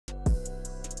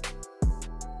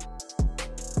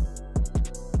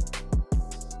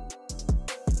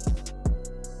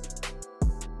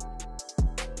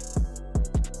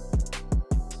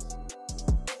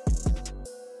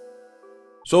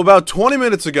So about 20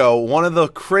 minutes ago, one of the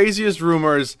craziest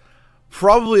rumors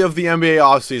probably of the NBA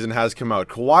offseason has come out.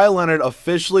 Kawhi Leonard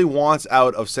officially wants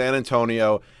out of San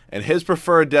Antonio, and his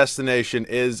preferred destination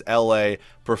is LA,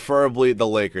 preferably the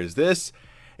Lakers. This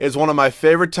is one of my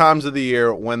favorite times of the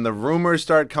year when the rumors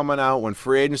start coming out, when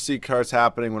free agency starts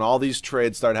happening, when all these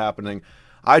trades start happening.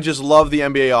 I just love the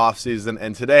NBA offseason,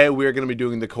 and today we are going to be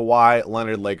doing the Kawhi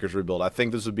Leonard Lakers rebuild. I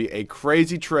think this would be a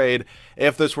crazy trade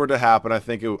if this were to happen.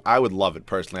 I would love it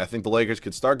personally. I think the Lakers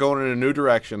could start going in a new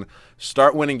direction,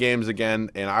 start winning games again,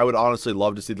 and I would honestly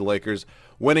love to see the Lakers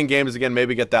winning games again,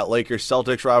 maybe get that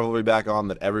Lakers-Celtics rivalry back on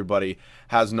that everybody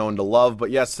has known to love.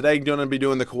 But yes, today I'm going to be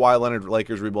doing the Kawhi Leonard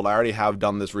Lakers rebuild. I already have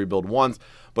done this rebuild once,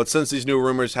 but since these new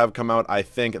rumors have come out, I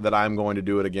think that I'm going to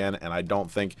do it again, and I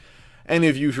don't think any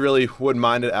of you really would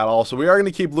mind it at all. So we are going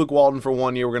to keep Luke Walton for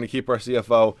 1 year. We're going to keep our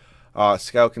CFO.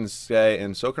 Scout can stay,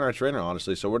 and so can our trainer,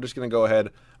 honestly. So we're just going to go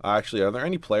ahead. Actually, are there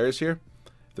any players here?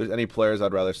 If there's any players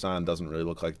I'd rather sign, doesn't really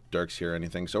look like Dirk's here or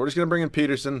anything. So we're just going to bring in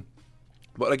Peterson.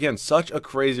 But again, such a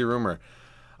crazy rumor.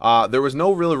 There was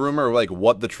no real rumor of like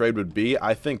what the trade would be.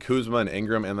 I think Kuzma and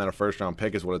Ingram and then a first-round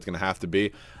pick is what it's going to have to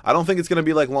be. I don't think it's going to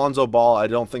be like Lonzo Ball. I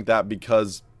don't think that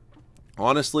because,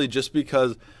 honestly, just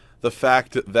because the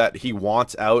fact that he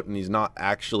wants out and he's not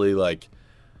actually like,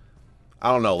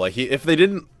 I don't know, like if he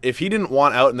didn't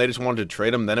want out and they just wanted to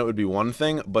trade him, then it would be one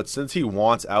thing. But since he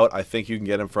wants out, I think you can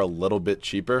get him for a little bit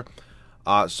cheaper.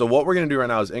 So what we're going to do right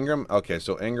now is Ingram. Okay,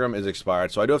 so Ingram is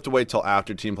expired. So I do have to wait till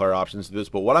after team player options to do this.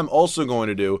 But what I'm also going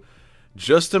to do,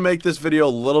 just to make this video a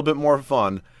little bit more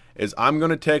fun, is I'm going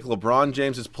to take LeBron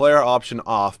James's player option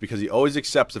off because he always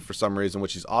accepts it for some reason,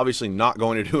 which he's obviously not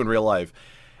going to do in real life.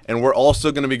 And we're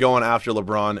also going to be going after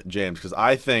LeBron James because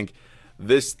I think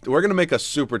we're going to make a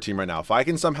super team right now. If I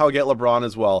can somehow get LeBron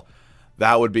as well,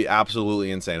 that would be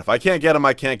absolutely insane. If I can't get him,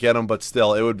 I can't get him, but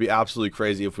still, it would be absolutely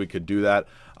crazy if we could do that.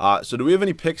 So do we have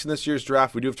any picks in this year's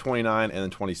draft? We do have 29 and then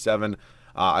 27.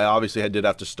 I obviously did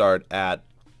have to start at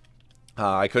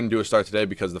I couldn't do a start today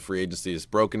because the free agency is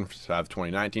broken. So I have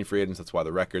 2019 free agents. That's why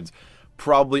the record's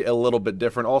probably a little bit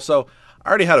different. Also, I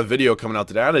already had a video coming out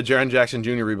today. I had a Jaren Jackson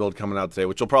Jr. rebuild coming out today,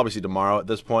 which you'll probably see tomorrow at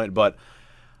this point. But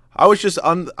I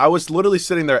was literally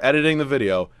sitting there editing the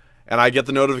video, and I get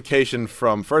the notification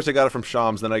from, first I got it from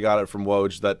Shams, then I got it from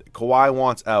Woj, that Kawhi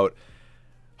wants out.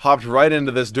 Hopped right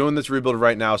into this, doing this rebuild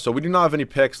right now. So we do not have any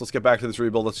picks. Let's get back to this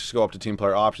rebuild. Let's just go up to team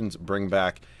player options, bring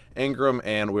back Ingram,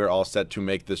 and we're all set to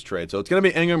make this trade. So it's going to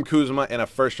be Ingram, Kuzma, and a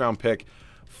first-round pick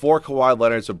for Kawhi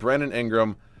Leonard. So Brandon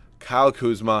Ingram, Kyle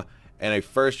Kuzma, and a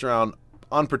first-round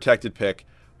unprotected pick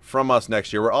from us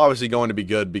next year. We're obviously going to be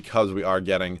good because we are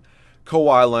getting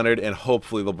Kawhi Leonard and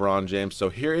hopefully LeBron James. So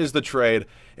here is the trade.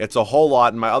 It's a whole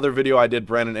lot. In my other video, I did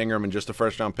Brandon Ingram and just a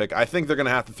first-round pick. I think they're going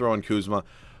to have to throw in Kuzma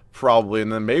probably,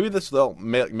 and then maybe they'll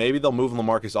move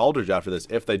LaMarcus Aldridge after this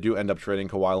if they do end up trading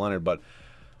Kawhi Leonard. But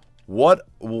what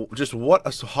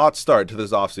a hot start to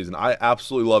this offseason. I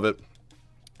absolutely love it.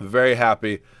 Very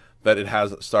happy that it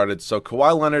has started. So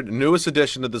Kawhi Leonard, newest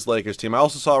addition to this Lakers team. I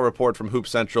also saw a report from Hoop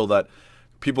Central that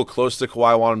people close to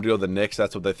Kawhi want him to go to the Knicks.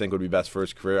 That's what they think would be best for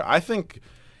his career. I think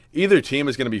either team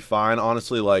is going to be fine,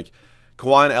 honestly. Like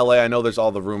Kawhi in LA, I know there's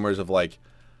all the rumors of like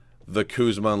the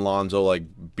Kuzma and Lonzo like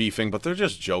beefing, but they're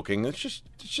just joking. It's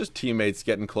just teammates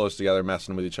getting close together,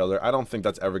 messing with each other. I don't think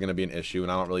that's ever going to be an issue,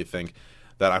 and I don't really think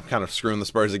that I'm kind of screwing the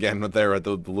Spurs again with there at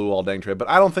the Luol Deng trade. But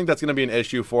I don't think that's going to be an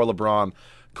issue for LeBron,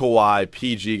 Kawhi,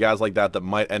 PG, guys like that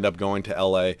might end up going to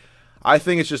LA. I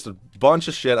think it's just a bunch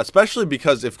of shit, especially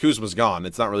because if Kuzma's gone,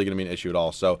 it's not really going to be an issue at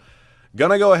all. So,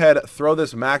 gonna go ahead, throw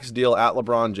this max deal at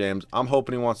LeBron James. I'm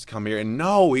hoping he wants to come here, and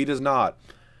no, he does not.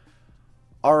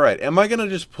 All right, am I going to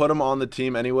just put him on the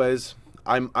team anyways?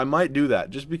 I might do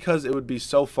that just because it would be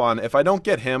so fun. If I don't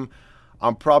get him,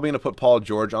 I'm probably going to put Paul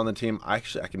George on the team.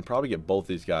 Actually, I can probably get both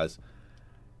these guys.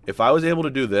 If I was able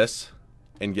to do this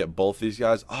and get both these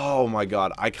guys, oh my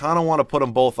God, I kind of want to put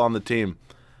them both on the team.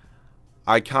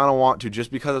 I kind of want to just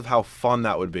because of how fun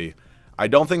that would be. I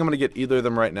don't think I'm going to get either of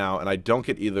them right now, and I don't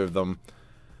get either of them.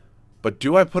 But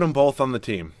do I put them both on the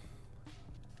team?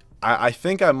 I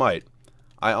think I might.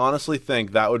 I honestly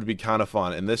think that would be kind of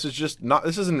fun. And this is just not,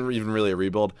 this isn't even really a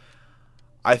rebuild.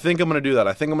 I think I'm going to do that.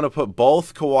 I think I'm going to put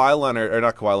both Kawhi Leonard, or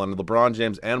not Kawhi Leonard, LeBron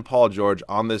James and Paul George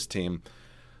on this team.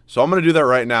 So I'm going to do that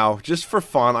right now, just for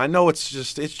fun. I know it's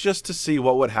just to see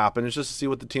what would happen. It's just to see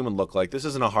what the team would look like. This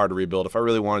isn't a hard rebuild. If I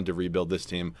really wanted to rebuild this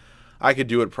team, I could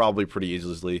do it probably pretty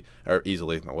easily.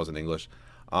 That wasn't English.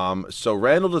 So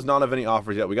Randall does not have any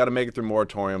offers yet. We got to make it through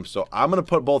moratorium. So I'm going to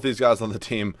put both these guys on the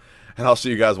team, and I'll see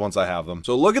you guys once I have them.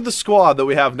 So look at the squad that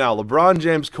we have now. LeBron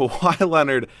James, Kawhi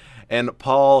Leonard, and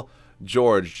Paul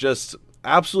George. Just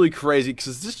absolutely crazy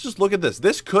because just look at this.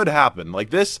 This could happen. Like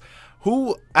this,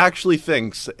 who actually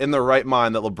thinks in their right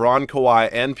mind that LeBron, Kawhi,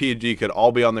 and PG could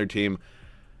all be on their team?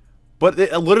 But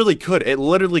it literally could. It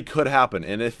literally could happen.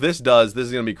 And if this does, this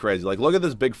is going to be crazy. Like, look at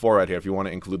this big four right here if you want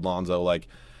to include Lonzo. Like,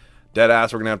 dead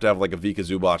ass, we're going to have like a Vika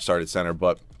Zubac start at center.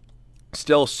 But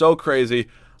still so crazy.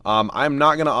 I'm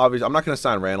not going to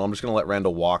sign Randall. I'm just going to let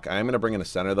Randall walk. I am going to bring in a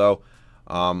center, though.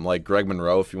 Like Greg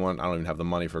Monroe, if you want. I don't even have the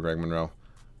money for Greg Monroe.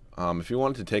 If you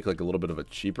wanted to take like a little bit of a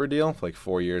cheaper deal, like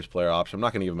 4 years player option, I'm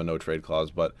not going to give him a no trade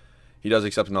clause, but he does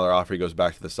accept another offer. He goes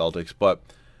back to the Celtics. But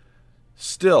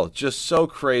still, just so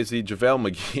crazy. JaVale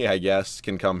McGee, I guess,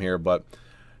 can come here, but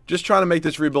just trying to make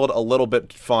this rebuild a little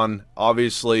bit fun.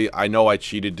 Obviously, I know I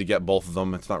cheated to get both of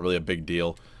them. It's not really a big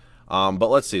deal. But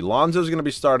let's see. Lonzo's going to be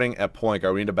starting at point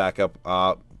guard. We need to back up.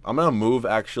 I'm going to move,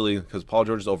 actually, because Paul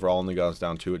George's overall only got us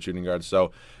down 2 at shooting guard.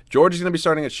 So George is going to be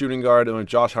starting at shooting guard, and with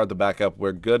Josh Hart the backup,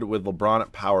 we're good with LeBron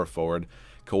at power forward.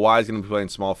 Kawhi is going to be playing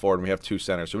small forward, and we have 2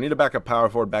 centers. So we need a backup power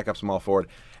forward, backup small forward,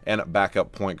 and a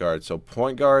backup point guard. So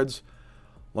point guards,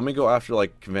 let me go after,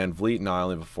 like, Van Vliet. No, I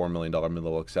only have a $4 million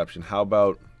mid-level exception. How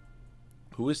about,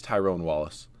 who is Tyrone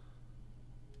Wallace?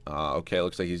 Okay,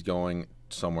 looks like he's going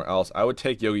somewhere else. I would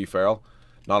take Yogi Ferrell.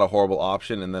 Not a horrible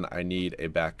option. And then I need a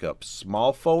backup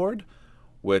small forward,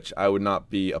 which I would not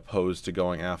be opposed to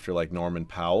going after, like Norman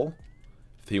Powell,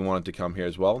 if he wanted to come here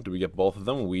as well. Do we get both of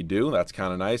them? We do. That's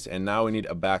kind of nice. And now we need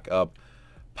a backup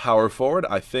power forward.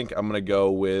 I think I'm going to go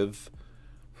with,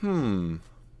 let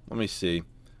me see.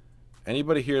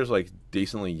 Anybody here is like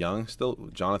decently young still?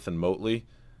 Jonathan Motley.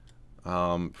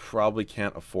 Probably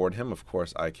can't afford him. Of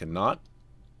course, I cannot.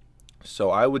 So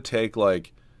I would take,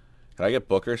 like, can I get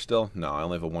Booker still? No, I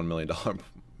only have a $1 million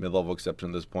mid-level exception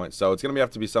at this point. So it's going to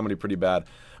have to be somebody pretty bad.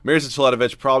 Mirza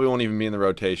Teletovic probably won't even be in the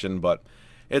rotation, but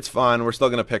it's fine. We're still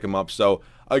going to pick him up. So,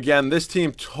 again, this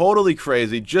team totally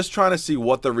crazy. Just trying to see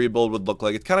what the rebuild would look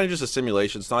like. It's kind of just a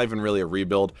simulation. It's not even really a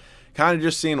rebuild. Kind of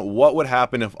just seeing what would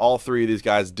happen if all 3 of these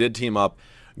guys did team up,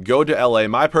 go to LA.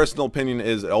 My personal opinion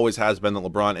is, it always has been, that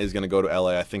LeBron is going to go to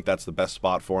LA. I think that's the best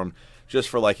spot for him, just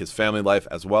for like his family life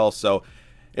as well. So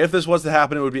if this was to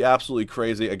happen, it would be absolutely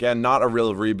crazy. Again, not a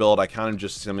real rebuild. I kind of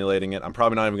just simulating it. I'm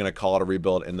probably not even going to call it a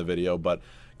rebuild in the video, but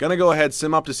going to go ahead,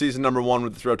 sim up to season number 1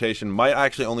 with this rotation. Might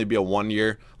actually only be a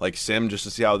 1-year like sim just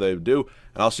to see how they do.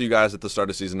 And I'll see you guys at the start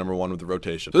of season number 1 with the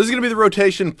rotation. So this is going to be the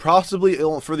rotation possibly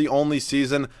for the only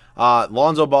season.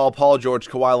 Lonzo Ball, Paul George,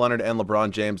 Kawhi Leonard, and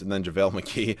LeBron James, and then JaVale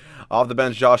McGee. Off the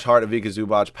bench, Josh Hart, Vika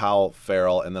Zubac, Powell,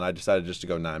 Farrell, and then I decided just to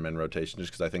go 9-man rotation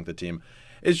just because I think the team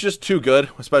is just too good,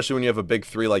 especially when you have a big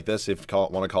 3 like this. If you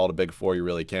want to call it a big 4, you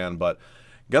really can. But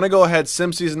gonna go ahead,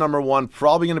 sim season number 1,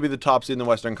 probably gonna be the top seed in the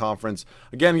Western Conference.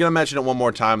 Again, gonna mention it one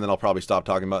more time, then I'll probably stop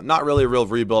talking about it. Not really a real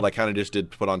rebuild. I kind of just did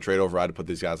put on trade override to put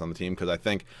these guys on the team because I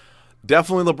think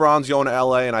definitely LeBron's going to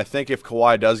LA, and I think if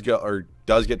Kawhi does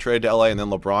get traded to LA and then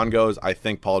LeBron goes, I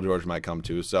think Paul George might come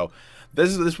too. So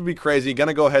this would be crazy.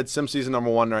 Gonna go ahead, sim season number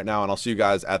 1 right now, and I'll see you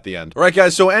guys at the end. All right,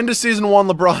 guys, so end of season 1,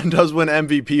 LeBron does win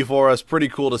MVP for us. Pretty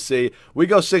cool to see. We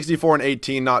go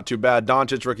 64-18, not too bad.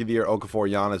 Doncic, Rookie of the Year,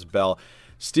 Okafor, Giannis, Bell.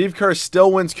 Steve Kerr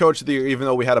still wins Coach of the Year, even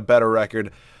though we had a better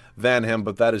record than him,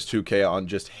 but that is 2K on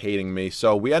just hating me.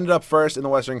 So we ended up first in the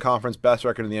Western Conference, best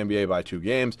record in the NBA by 2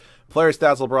 games. Player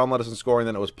stats, LeBron led us in scoring,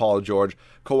 then it was Paul George,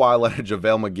 Kawhi Leonard,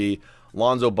 JaVale McGee,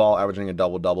 Lonzo Ball averaging a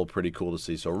double-double. Pretty cool to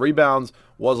see. So rebounds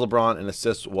was LeBron and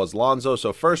assists was Lonzo.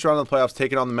 So first round of the playoffs,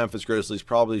 taking on the Memphis Grizzlies,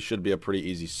 probably should be a pretty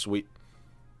easy sweep.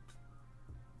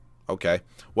 Okay.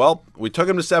 Well, we took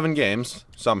him to 7 games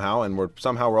somehow, and we're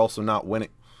also not winning.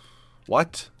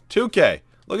 What? 2K.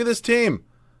 Look at this team.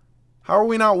 How are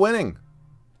we not winning?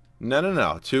 No.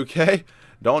 2K,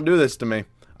 don't do this to me.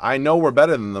 I know we're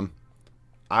better than them.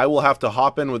 I will have to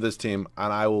hop in with this team,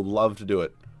 and I will love to do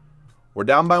it. We're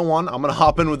down by 1. I'm going to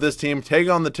hop in with this team, take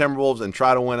on the Timberwolves, and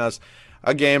try to win us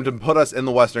a game to put us in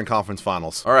the Western Conference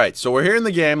Finals. All right, so we're here in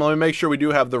the game. Let me make sure we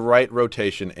do have the right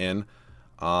rotation in.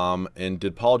 And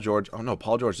did Paul George... Oh, no,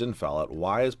 Paul George didn't foul out.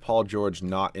 Why is Paul George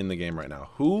not in the game right now?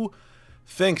 Who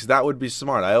thinks that would be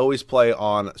smart? I always play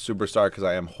on Superstar because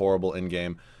I am horrible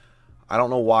in-game. I don't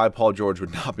know why Paul George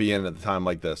would not be in at the time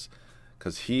like this.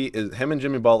 Because him and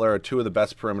Jimmy Butler are 2 of the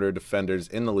best perimeter defenders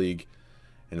in the league.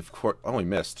 And of course... Oh, he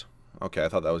missed. Okay, I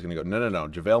thought that was going to go... No.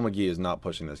 JaVale McGee is not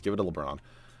pushing this. Give it to LeBron.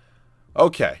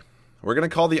 Okay. We're going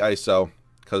to call the ISO.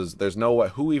 Because there's no way...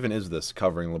 Who even is this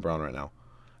covering LeBron right now?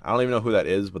 I don't even know who that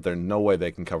is, but there's no way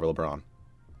they can cover LeBron.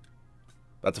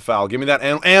 That's a foul. Give me that.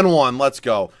 And 1. Let's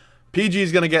go.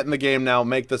 PG's going to get in the game now.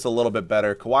 Make this a little bit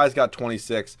better. Kawhi's got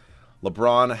 26.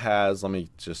 LeBron has... Let me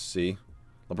just see.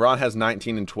 LeBron has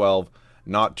 19 and 12.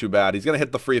 Not too bad. He's going to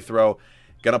hit the free throw.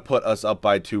 Gonna put us up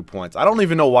by 2 points. I don't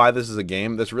even know why this is a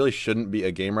game. This really shouldn't be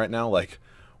a game right now. Like,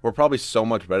 we're probably so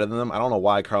much better than them. I don't know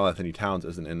why Karl Anthony Towns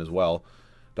isn't in as well.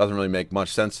 Doesn't really make much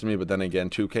sense to me, but then again,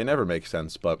 2K never makes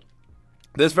sense. But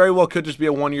this very well could just be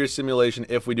a one-year simulation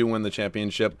if we do win the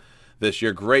championship this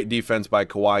year. Great defense by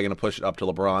Kawhi. Gonna push it up to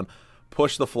LeBron.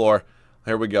 Push the floor.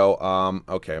 Here we go.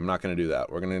 Okay, I'm not gonna do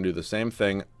that. We're gonna do the same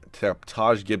thing.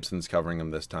 Taj Gibson's covering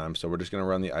him this time, so we're just gonna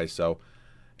run the ISO.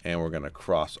 And we're going to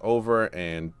cross over,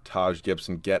 and Taj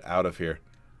Gibson, get out of here.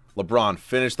 LeBron,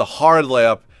 finish the hard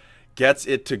layup, gets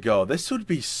it to go. This would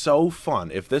be so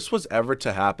fun. If this was ever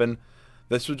to happen,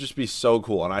 this would just be so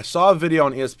cool. And I saw a video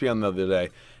on ESPN the other day.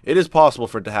 It is possible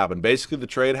for it to happen. Basically, the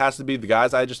trade has to be the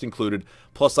guys I just included,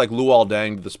 plus like Luol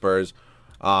Deng to the Spurs,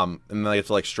 and then they have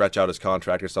to like stretch out his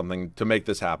contract or something to make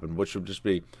this happen, which would just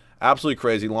be absolutely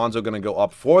crazy. Lonzo going to go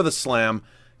up for the slam.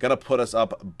 Gonna put us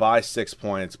up by 6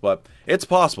 points, but it's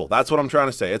possible. That's what I'm trying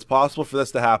to say. It's possible for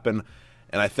this to happen,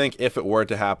 and I think if it were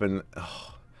to happen,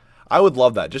 I would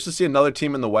love that. Just to see another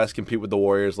team in the West compete with the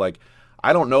Warriors. Like,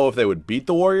 I don't know if they would beat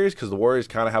the Warriors because the Warriors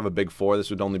kind of have a big 4.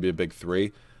 This would only be a big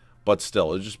 3, but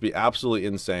still, it would just be absolutely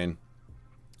insane.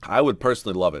 I would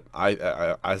personally love it.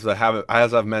 As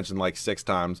I've mentioned like 6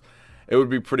 times, it would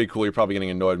be pretty cool. You're probably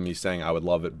getting annoyed with me saying I would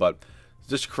love it, but it's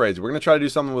just crazy. We're going to try to do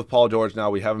something with Paul George now.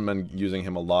 We haven't been using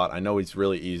him a lot. I know he's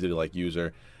really easy to like use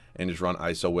her and just run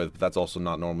ISO with, but that's also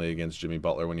not normally against Jimmy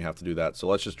Butler when you have to do that. So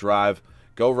let's just drive,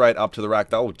 go right up to the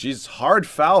rack. Oh, jeez, hard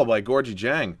foul by Gorgie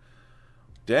Jang.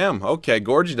 Damn, okay,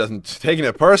 Gorgie doesn't taking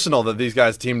it personal that these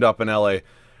guys teamed up in LA,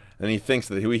 and he thinks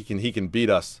that he can beat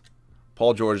us.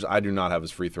 Paul George, I do not have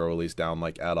his free throw release down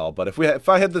like at all. But if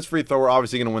I hit this free throw, we're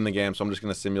obviously going to win the game. So I'm just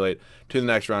going to simulate to the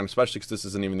next round, especially because this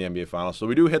isn't even the NBA Finals. So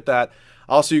we do hit that.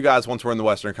 I'll see you guys once we're in the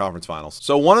Western Conference Finals.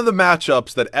 So one of the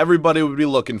matchups that everybody would be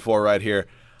looking for right here,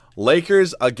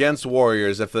 Lakers against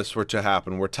Warriors, if this were to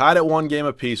happen. We're tied at 1 game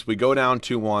apiece. We go down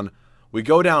 2-1. We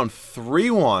go down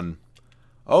 3-1.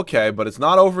 Okay, but it's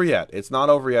not over yet. It's not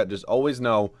over yet. Just always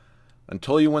know,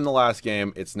 until you win the last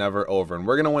game, it's never over. And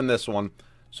we're going to win this one.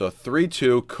 So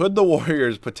 3-2. Could the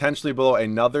Warriors potentially blow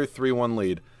another 3-1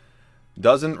 lead?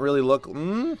 Doesn't really look...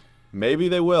 maybe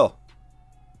they will.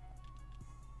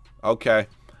 Okay.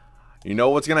 You know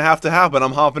what's going to have to happen.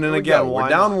 I'm hopping in again. We're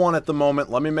down 1 at the moment.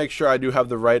 Let me make sure I do have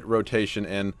the right rotation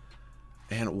in.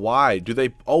 And why? Do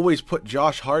they always put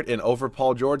Josh Hart in over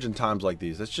Paul George in times like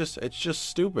these? It's just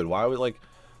stupid. Why would, like...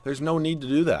 There's no need to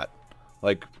do that.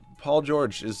 Like, Paul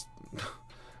George is...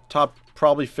 top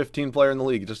probably 15 player in the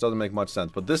league. It just doesn't make much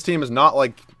sense. But this team is not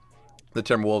like the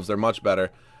Timberwolves. They're much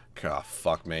better. God,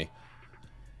 fuck me.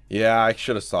 Yeah, I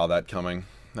should have saw that coming.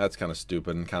 That's kind of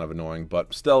stupid and kind of annoying.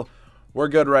 But still, we're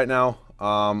good right now.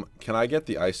 Can I get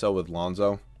the ISO with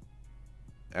Lonzo?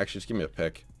 Actually, just give me a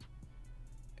pick.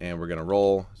 And we're going to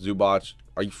roll. Zubac.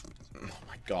 Are you... Oh,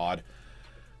 my God.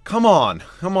 Come on.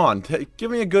 Come on. Give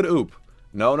me a good oop.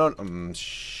 No.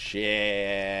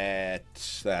 Shit.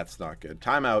 That's not good.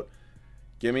 Timeout.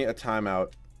 Give me a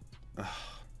timeout. Ugh.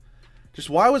 Just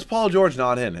why was Paul George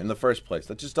not in the first place?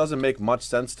 That just doesn't make much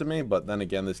sense to me. But then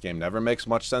again, this game never makes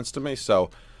much sense to me. So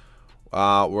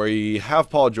we have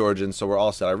Paul George in, so we're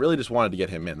all set. I really just wanted to get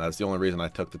him in. That's the only reason I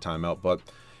took the timeout. But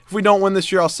if we don't win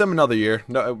this year, I'll sim another year.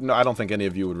 No, I don't think any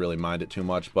of you would really mind it too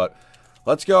much. But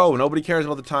let's go. Nobody cares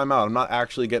about the timeout. I'm not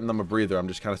actually getting them a breather. I'm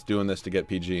just kind of doing this to get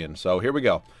PG in. So here we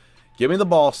go. Give me the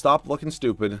ball. Stop looking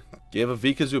stupid. Give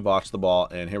Ivica Zubac the ball.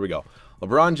 And here we go.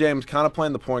 LeBron James kind of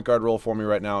playing the point guard role for me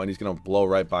right now. And he's going to blow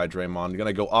right by Draymond. He's going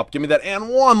to go up. Give me that and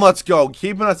 1. Let's go.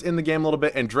 Keeping us in the game a little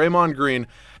bit. And Draymond Green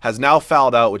has now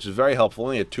fouled out, which is very helpful.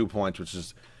 Only at 2 points, which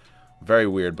is very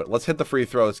weird. But let's hit the free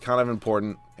throw. It's kind of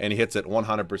important. And he hits it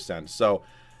 100%. So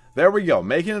there we go.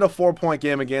 Making it a 4-point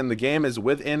game again. The game is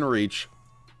within reach.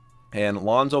 And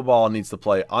Lonzo Ball needs to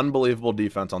play unbelievable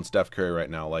defense on Steph Curry right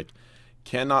now. Like,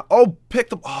 cannot... Oh, pick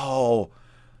the... Oh,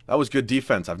 that was good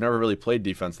defense. I've never really played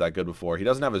defense that good before. He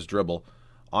doesn't have his dribble.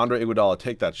 Andre Iguodala,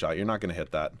 take that shot. You're not going to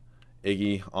hit that.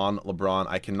 Iggy on LeBron.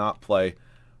 I cannot play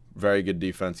very good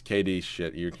defense. KD,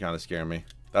 shit, you kind of scare me.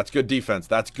 That's good defense.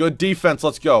 That's good defense.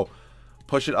 Let's go.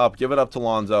 Push it up. Give it up to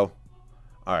Lonzo.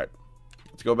 All right.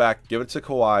 Let's go back. Give it to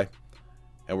Kawhi.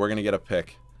 And we're going to get a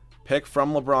pick. Pick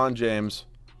from LeBron James.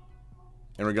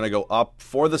 And we're going to go up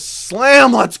for the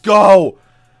slam. Let's go.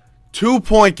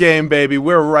 2-point game, baby.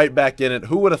 We're right back in it.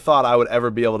 Who would have thought I would ever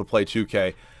be able to play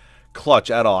 2K clutch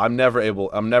at all? I'm never able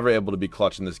to be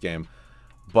clutch in this game.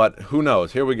 But who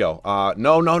knows? Here we go.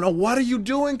 No. What are you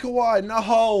doing, Kawhi?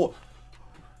 No.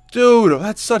 Dude,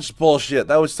 that's such bullshit.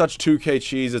 That was such 2K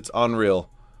cheese. It's unreal.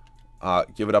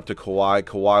 Give it up to Kawhi.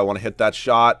 Kawhi, want to hit that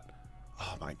shot.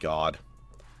 Oh, my God.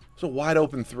 It's a wide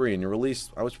open three, and your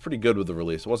release, I was pretty good with the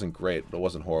release. It wasn't great, but it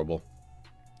wasn't horrible.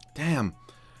 Damn.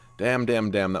 Damn,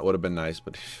 that would have been nice,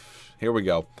 but here we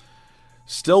go.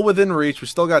 Still within reach. We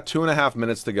still got 2.5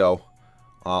 minutes to go.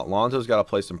 Lonzo's got to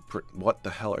play some... What the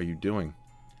hell are you doing?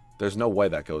 There's no way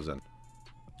that goes in.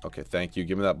 Okay, thank you.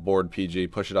 Give me that board, PG.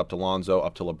 Push it up to Lonzo,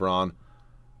 up to LeBron.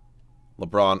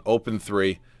 LeBron, open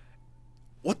three.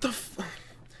 What the f...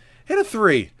 Hit a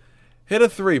three. Hit a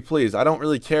three, please. I don't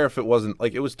really care if it wasn't...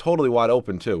 Like, it was totally wide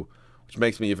open, too. Which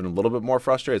makes me even a little bit more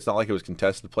frustrated. It's not like it was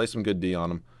contested. Play some good D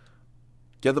on him.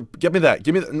 Get me that.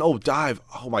 Give me that. No, dive.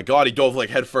 Oh, my God. He dove, like,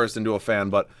 head first into a fan,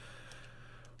 but...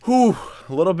 Whew.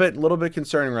 A little bit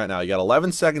concerning right now. You got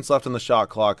 11 seconds left on the shot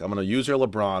clock. I'm going to use your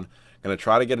LeBron. Going to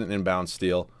try to get an inbound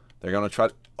steal. They're going to try...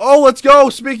 Oh, let's go!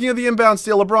 Speaking of the inbound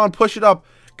steal, LeBron, push it up.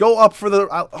 Go up for the...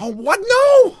 Oh, what?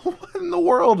 No! What in the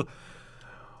world?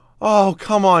 Oh,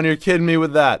 come on. You're kidding me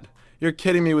with that. You're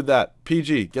kidding me with that.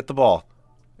 PG, get the ball.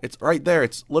 It's right there.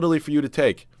 It's literally for you to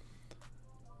take.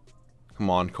 Come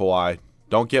on, Kawhi.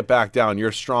 Don't get back down. You're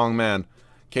a strong man.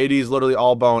 KD's literally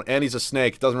all bone, and he's a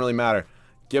snake. Doesn't really matter.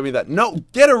 Give me that. No,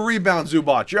 get a rebound,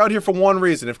 Zubac. You're out here for one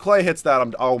reason. If Clay hits that,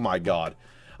 I'm... Oh, my God.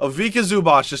 Avika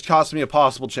Zubac just cost me a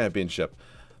possible championship.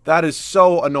 That is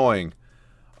so annoying.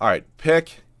 All right,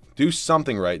 pick. Do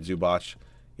something right, Zubac.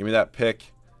 Give me that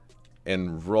pick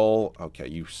and roll. Okay,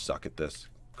 you suck at this.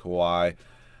 Kawhi.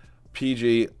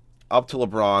 PG up to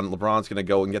LeBron. LeBron's going to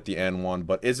go and get the N1,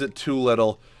 but is it too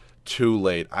little, too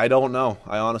late? I don't know.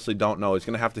 I honestly don't know. He's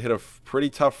going to have to hit a pretty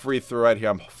tough free throw right here.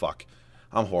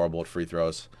 I'm horrible at free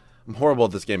throws. I'm horrible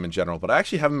at this game in general, but I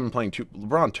actually haven't been playing too...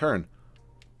 LeBron, turn.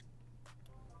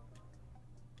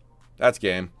 That's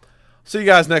game. See you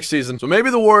guys next season. So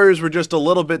maybe the Warriors were just a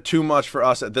little bit too much for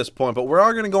us at this point, but we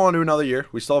are going to go on to another year.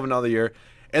 We still have another year.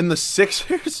 And the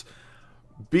Sixers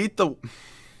beat the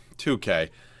 2K.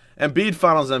 And beat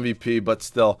Finals MVP, but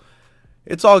still,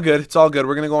 it's all good. It's all good.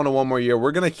 We're going to go on to one more year.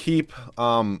 We're going to keep,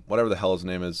 whatever the hell his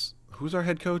name is. Who's our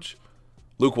head coach?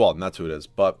 Luke Walton, that's who it is.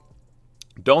 But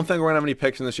don't think we're going to have any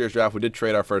picks in this year's draft. We did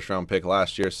trade our first round pick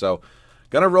last year, so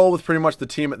going to roll with pretty much the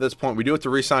team at this point. We do have to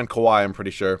re-sign Kawhi, I'm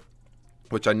pretty sure,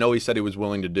 which I know he said he was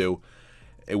willing to do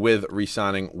with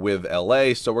re-signing with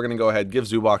LA. So we're going to go ahead, give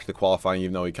Zubac the qualifying,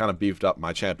 even though he kind of beefed up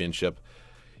my championship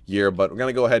year. But we're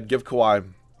going to go ahead, give Kawhi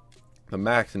the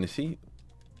max. And is he...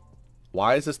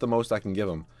 Why is this the most I can give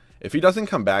him? If he doesn't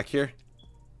come back here,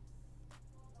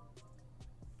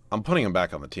 I'm putting him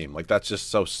back on the team. Like, that's just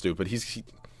so stupid.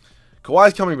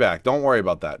 Kawhi's coming back. Don't worry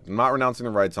about that. I'm not renouncing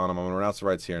the rights on him. I'm going to renounce the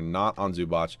rights here, not on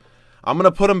Zubac. I'm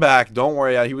going to put him back. Don't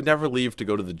worry. He would never leave to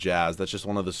go to the Jazz. That's just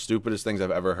one of the stupidest things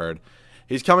I've ever heard.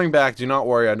 He's coming back. Do not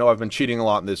worry. I know I've been cheating a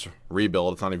lot in this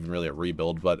rebuild. It's not even really a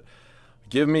rebuild, but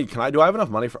give me... do I have enough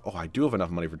money for... Oh, I do have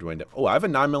enough money for Dwayne. Oh, I have a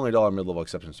 $9 million mid-level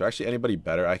exception. So actually anybody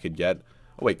better I could get...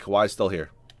 Oh, wait. Kawhi's still here.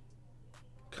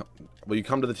 Will you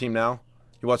come to the team now?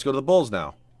 He wants to go to the Bulls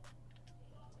now.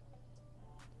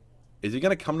 Is he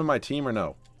going to come to my team or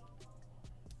no?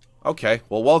 Okay,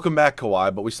 well, welcome back,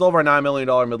 Kawhi. But we still have our $9 million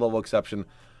mid-level exception,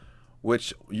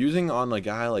 which, using on a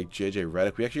guy like JJ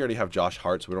Redick, we actually already have Josh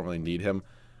Hart, so we don't really need him.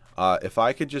 If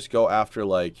I could just go after,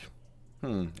 like,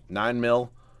 9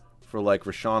 mil for, like,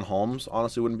 Rashawn Holmes,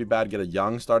 honestly, wouldn't be bad. Get a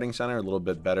young starting center, a little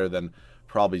bit better than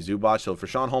probably Zubac. So if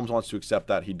Rashawn Holmes wants to accept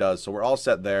that, he does. So we're all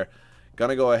set there.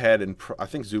 Gonna go ahead and... I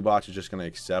think Zubac is just going to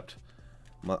accept...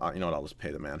 You know what, I'll just pay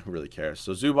the man. Who really cares?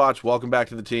 So, Zubac, welcome back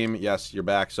to the team. Yes, you're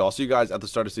back. So, I'll see you guys at the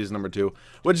start of season number 2,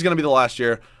 which is going to be the last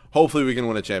year. Hopefully, we can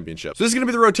win a championship. So, this is going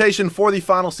to be the rotation for the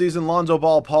final season. Lonzo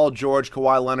Ball, Paul George,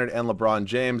 Kawhi Leonard, and LeBron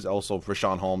James. Also,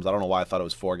 Rashawn Holmes. I don't know why I thought it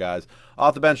was 4 guys.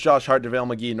 Off the bench, Josh Hart,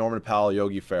 JaVale McGee, Norman Powell,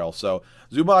 Yogi Ferrell. So,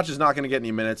 Zubac is not going to get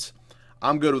any minutes.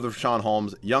 I'm good with Rashawn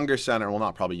Holmes. Younger center. Well,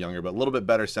 not probably younger, but a little bit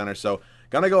better center. So,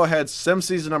 gonna go ahead, sim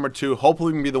season number 2.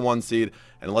 Hopefully we can be the 1 seed,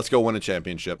 and let's go win a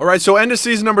championship. All right, so end of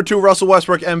season number 2, Russell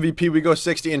Westbrook MVP. We go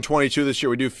 60-22 this year.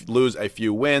 We do lose a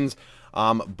few wins,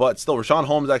 but still, Rashawn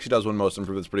Holmes actually does win most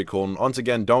improved. It's pretty cool. And once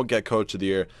again, don't get coach of the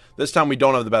year. This time we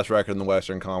don't have the best record in the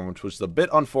Western Conference, which is a bit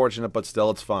unfortunate, but still,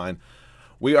 it's fine.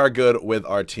 We are good with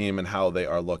our team and how they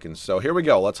are looking. So here we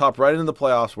go. Let's hop right into the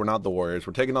playoffs. We're not the Warriors.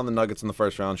 We're taking on the Nuggets in the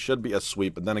first round. Should be a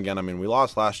sweep, but then again, I mean, we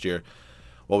lost last year.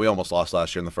 Well, we almost lost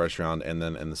last year in the first round and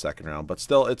then in the second round. But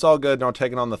still, it's all good. Now we're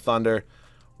taking on the Thunder.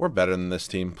 We're better than this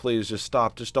team. Please just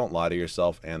stop. Just don't lie to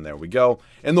yourself. And there we go.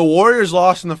 And the Warriors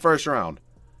lost in the first round.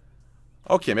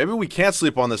 Okay, maybe we can't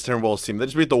sleep on this Timberwolves team. They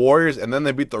just beat the Warriors and then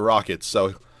they beat the Rockets.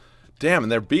 So, damn,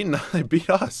 and they beat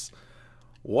us.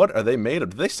 What are they made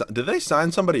of? Did they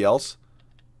sign somebody else?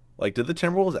 Like, did the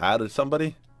Timberwolves add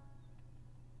somebody?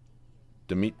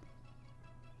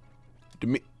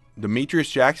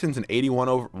 Demetrius Jackson's an 81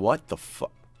 over... What the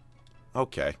fuck?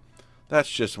 Okay. That's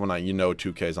just when you know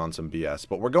 2K's on some BS.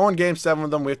 But we're going Game 7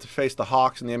 with them. We have to face the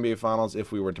Hawks in the NBA Finals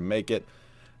if we were to make it.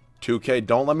 2K,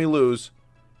 don't let me lose.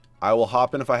 I will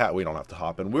hop in if I have. We don't have to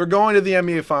hop in. We're going to the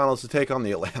NBA Finals to take on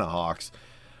the Atlanta Hawks.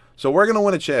 So we're going to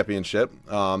win a championship.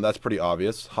 That's pretty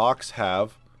obvious. Hawks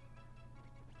have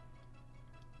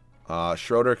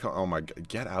Schroeder. Oh my God,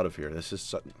 get out of here. This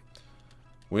is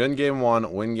win Game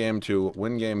 1, win Game 2,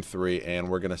 win Game 3, and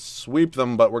we're going to sweep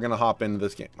them, but we're going to hop into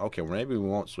this game. Okay, maybe we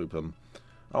won't sweep them.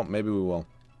 Oh, maybe we will.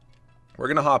 We're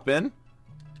going to hop in,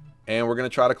 and we're going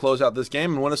to try to close out this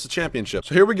game and win us the championship.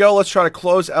 So here we go. Let's try to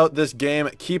close out this game,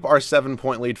 keep our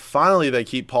 7-point lead. Finally, they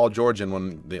keep Paul George in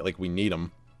when we need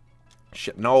him.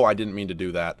 Shit, no, I didn't mean to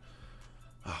do that.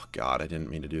 Oh, God, I didn't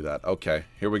mean to do that. Okay,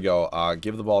 here we go.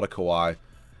 Give the ball to Kawhi,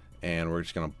 and we're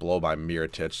just going to blow by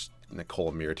Mirotic.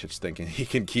 Nikola Mirotic thinking he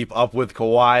can keep up with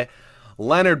Kawhi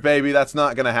Leonard, baby. That's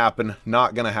not going to happen.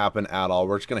 Not going to happen at all.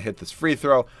 We're just going to hit this free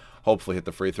throw. Hopefully hit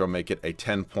the free throw, make it a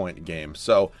 10-point game.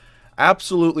 So,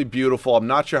 absolutely beautiful. I'm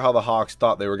not sure how the Hawks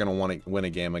thought they were going to want to win a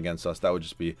game against us. That would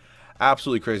just be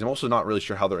absolutely crazy. I'm also not really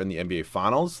sure how they're in the NBA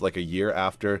Finals, like a year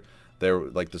after they're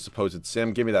like the supposed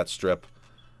sim. Give me that strip.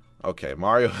 Okay,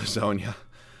 Mario Hezonja.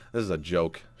 This is a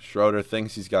joke. Schroeder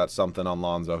thinks he's got something on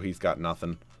Lonzo. He's got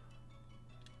nothing.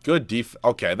 Good defense.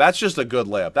 Okay, that's just a good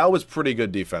layup. That was pretty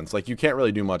good defense. Like, you can't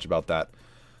really do much about that.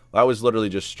 That was literally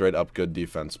just straight up good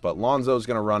defense. But Lonzo's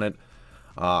going to run it.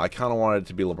 I kind of wanted it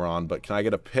to be LeBron, but can I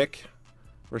get a pick?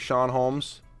 Rashawn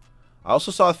Holmes. I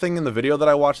also saw a thing in the video that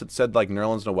I watched that said, like,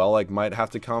 Nerlens Noel, like, might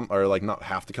have to come, or, like, not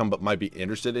have to come, but might be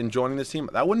interested in joining this team.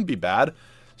 That wouldn't be bad.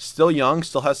 Still young,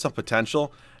 still has some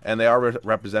potential, and they are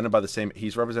represented by the same,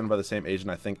 he's represented by the same agent,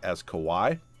 I think, as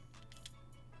Kawhi.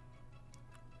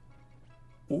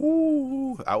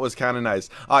 Ooh, that was kind of nice.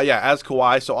 Yeah, as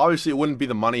Kawhi, so obviously it wouldn't be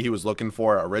the money he was looking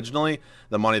for originally,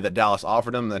 the money that Dallas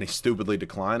offered him, then he stupidly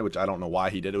declined, which I don't know why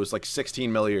he did. It was like $16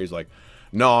 million. He's like,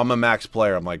 no, I'm a max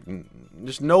player. I'm like,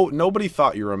 just nobody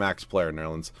thought you were a max player,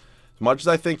 Nerlens. As much as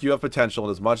I think you have potential,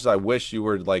 and as much as I wish you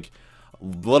were like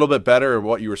a little bit better at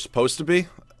what you were supposed to be,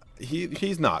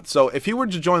 he's not. So if he were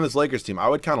to join this Lakers team, I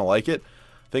would kind of like it.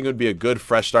 I think it would be a good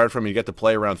fresh start for him. You get to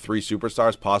play around 3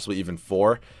 superstars, possibly even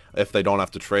 4, if they don't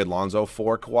have to trade Lonzo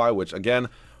for Kawhi, which, again,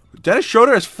 Dennis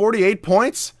Schroeder has 48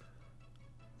 points?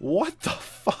 What the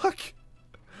fuck?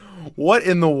 What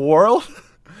in the world?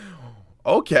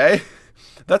 Okay.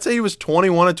 That's how he was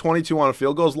 21 and 22 on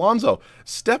field goals. Lonzo,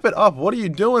 step it up. What are you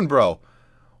doing, bro?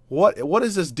 What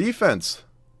is this defense?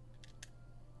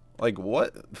 Like,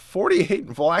 what?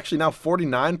 48, well, actually now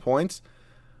 49 points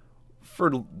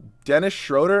for Dennis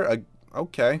Schroeder?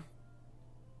 Okay.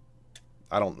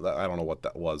 I don't know what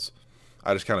that was.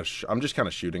 I'm just kind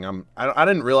of shooting. I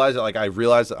didn't realize it. Like, I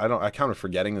realized that I kind of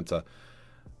forgetting to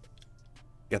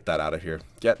get that out of here.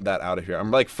 Get that out of here. I'm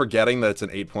like forgetting that it's an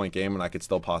 8-point game and I could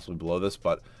still possibly blow this,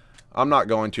 but I'm not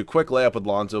going to. Quick layup with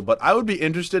Lonzo, but I would be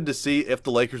interested to see if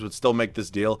the Lakers would still make this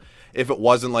deal if it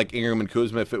wasn't like Ingram and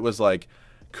Kuzma, if it was like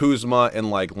Kuzma and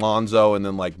like Lonzo, and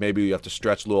then like maybe you have to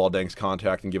stretch Luol Deng's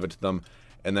contract and give it to them,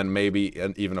 and then maybe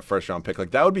even a first-round pick.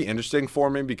 Like, that would be interesting for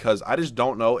me because I just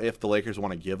don't know if the Lakers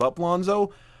want to give up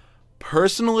Lonzo.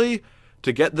 Personally,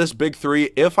 to get this big 3,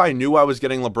 if I knew I was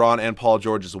getting LeBron and Paul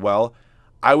George as well,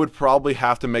 I would probably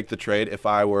have to make the trade if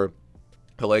I were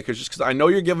the Lakers, just because I know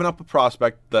you're giving up a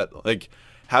prospect that, like,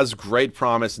 has great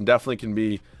promise and definitely can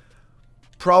be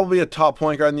probably a top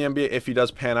point guard in the NBA if he does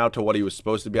pan out to what he was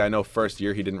supposed to be. I know first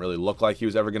year he didn't really look like he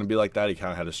was ever going to be like that. He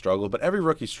kind of had to struggle, but every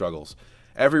rookie struggles.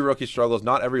 Every rookie struggles.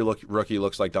 Not every rookie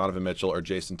looks like Donovan Mitchell or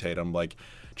Jason Tatum. Like,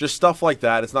 just stuff like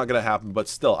that. It's not going to happen. But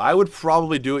still, I would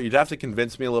probably do it. You'd have to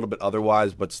convince me a little bit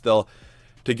otherwise. But still,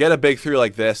 to get a big 3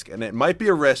 like this, and it might be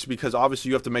a risk because obviously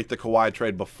you have to make the Kawhi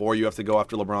trade before you have to go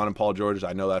after LeBron and Paul George.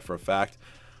 I know that for a fact.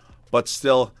 But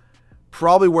still,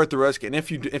 probably worth the risk. And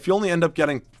if you only end up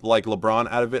getting like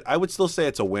LeBron out of it, I would still say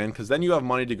it's a win because then you have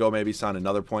money to go maybe sign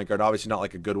another point guard. Obviously not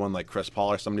like a good one like Chris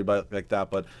Paul or somebody like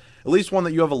that, but at least one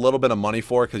that you have a little bit of money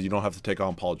for because you don't have to take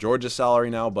on Paul George's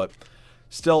salary now. But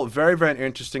still, very, very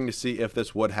interesting to see if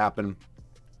this would happen.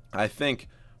 I think,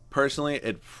 personally,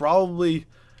 it probably,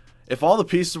 if all the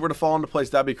pieces were to fall into place,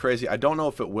 that'd be crazy. I don't know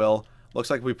if it will. Looks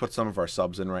like we put some of our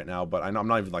subs in right now, but I'm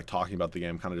not even like talking about the game.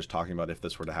 I'm kind of just talking about if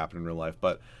this were to happen in real life.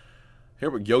 But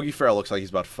here, Yogi Ferrell looks like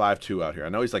he's about 5'2" out here. I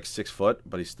know he's like 6 foot,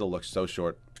 but he still looks so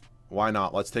short. Why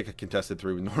not? Let's take a contested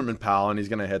 3 with Norman Powell, and he's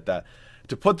going to hit that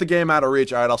to put the game out of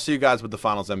reach. All right, I'll see you guys with the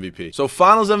Finals MVP. So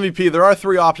Finals MVP, there are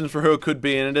 3 options for who it could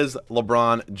be, and it is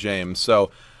LeBron James.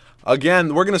 So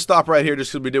again, we're going to stop right here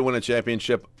just because we did win a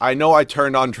championship. I know I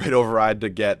turned on trade override to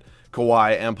get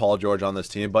Kawhi and Paul George on this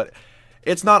team, but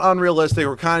it's not unrealistic.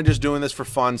 We're kind of just doing this for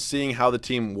fun, seeing how the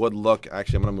team would look.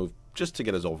 Actually, I'm going to move just to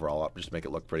get his overall up, just to make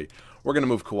it look pretty. We're going to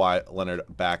move Kawhi Leonard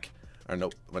back. Or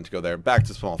nope, went to go there. Back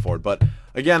to small forward. But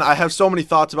again, I have so many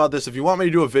thoughts about this. If you want me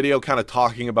to do a video kind of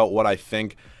talking about what I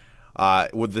think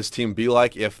would this team be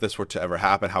like if this were to ever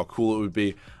happen, how cool it would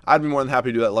be, I'd be more than happy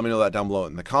to do that. Let me know that down below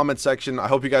in the comment section. I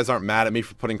hope you guys aren't mad at me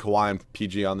for putting Kawhi and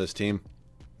PG on this team.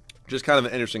 Just kind of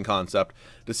an interesting concept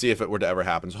to see if it were to ever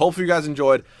happen. So hopefully you guys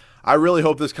enjoyed. I really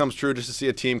hope this comes true, just to see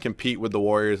a team compete with the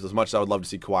Warriors. As much as I would love to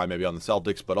see Kawhi maybe on the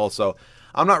Celtics, but also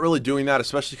I'm not really doing that,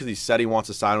 especially because he said he wants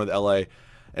to sign with LA,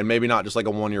 and maybe not just like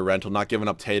a one-year rental, not giving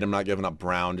up Tatum, not giving up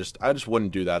Brown. I just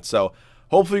wouldn't do that. So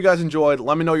hopefully you guys enjoyed.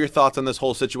 Let me know your thoughts on this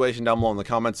whole situation down below in the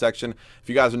comment section. If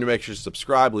you guys are new, make sure to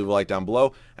subscribe, leave a like down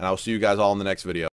below, and I will see you guys all in the next video.